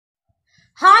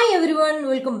Hi everyone,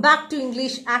 welcome back to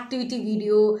English activity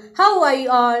video. How are you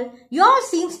all? You all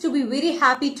seems to be very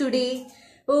happy today.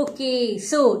 Okay,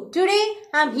 so today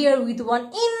I'm here with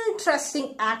one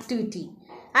interesting activity.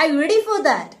 Are you ready for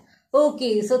that?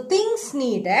 Okay, so things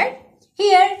needed.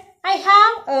 Here I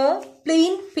have a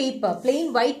plain paper,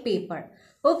 plain white paper.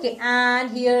 Okay, and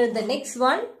here the next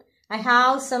one. I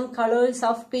have some colors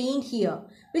of paint here.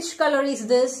 Which color is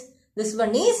this? This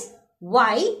one is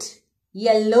white,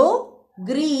 yellow,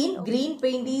 green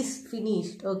paint is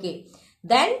finished. Okay,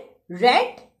 then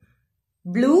red,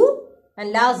 blue,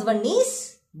 and last one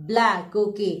is black.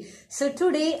 Okay, so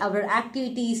today our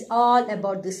activity is all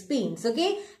about this paints.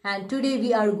 Okay, and today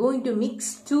we are going to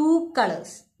mix two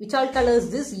colors. Which all colors?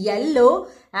 This yellow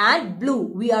and blue.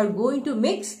 We are going to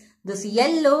mix this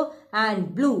yellow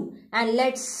and blue, and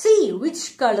let's see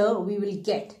which color we will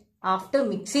get after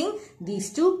mixing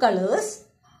these two colors.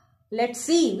 Let's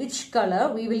see which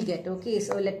color we will get. Okay,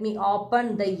 so let me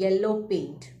open the yellow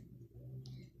paint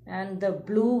and the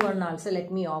blue one also.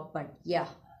 Let me open. Yeah,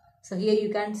 so here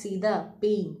you can see the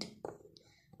paint.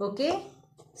 Okay,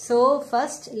 so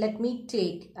first let me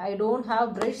take, I don't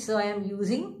have brush, so I am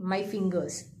using my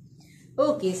fingers.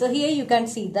 Okay, so here you can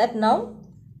see that now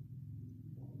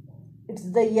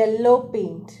it's the yellow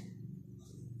paint.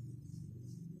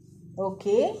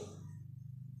 Okay,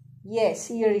 yes,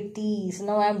 here it is.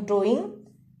 Now I am drawing.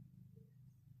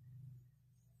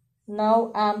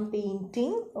 Now I am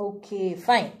painting. Okay,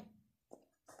 fine.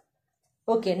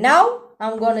 Okay, now I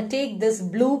am going to take this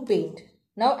blue paint.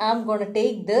 Now I am going to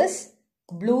take this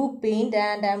blue paint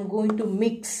and I am going to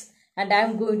mix. And I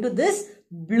am going to this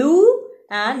blue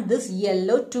and this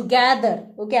yellow together.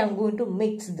 Okay, I am going to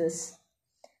mix this.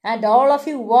 And all of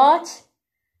you watch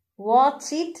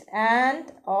it,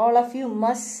 and all of you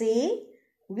must say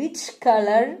which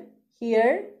color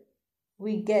here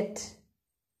we get.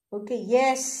 Okay,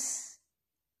 yes.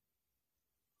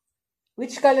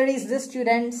 Which color is this,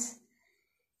 students?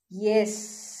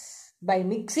 Yes. By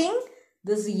mixing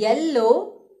this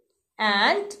yellow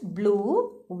and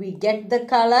blue, we get the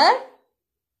color.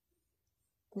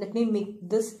 Let me mix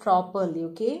this properly,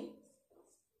 okay?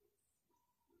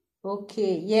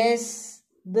 Okay, yes.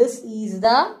 This is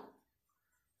the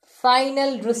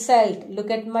final result.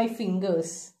 Look at my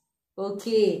fingers.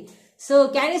 Okay, so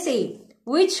can you say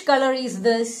which color is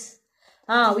this?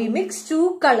 We mix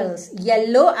two colors,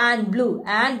 yellow and blue,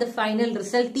 and the final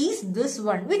result is this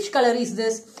one. Which color is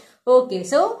this? Okay,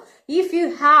 so if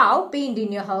you have paint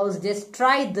in your house, just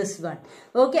try this one.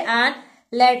 Okay, and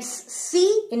let's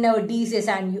see in our DCS,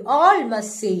 and you all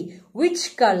must say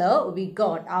which color we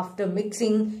got after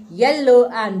mixing yellow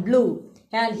and blue.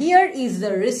 And here is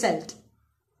the result.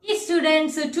 Yes,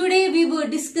 students, so today we were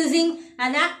discussing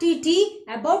an activity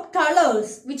about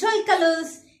colors. Which all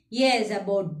colors? Yes,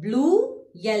 about blue,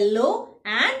 yellow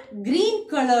and green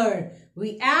color.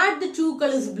 We add the two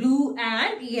colors blue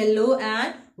and yellow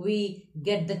and we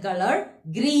get the color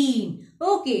green.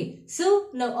 Okay, so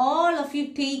now all of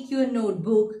you take your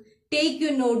notebook. Take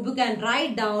your notebook and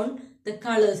write down the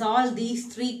colors. All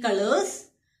these three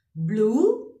colors,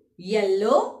 blue,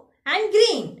 yellow and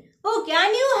green. Okay,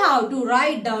 and you have to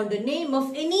write down the name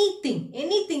of anything.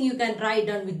 Anything you can write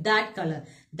down with that color.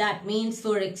 That means,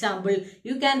 for example,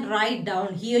 you can write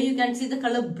down, here you can see the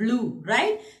color blue,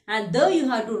 right? And there you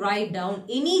have to write down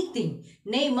anything.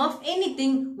 Name of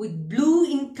anything with blue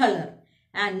in color.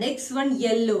 And next one,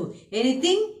 yellow.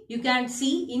 Anything you can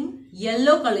see in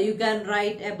yellow color. You can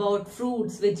write about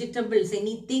fruits, vegetables,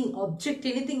 anything, object,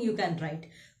 anything you can write.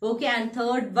 Okay, and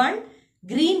third one,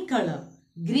 green color.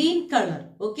 Green color.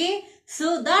 Okay,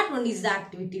 so that one is the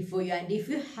activity for you. And if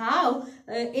you have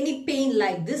any paint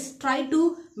like this, try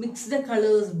to mix the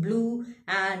colors blue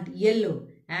and yellow,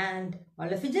 and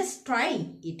all of you just try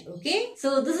it. Okay,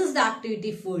 so this is the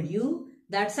activity for you.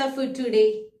 That's all for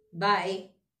today.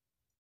 Bye.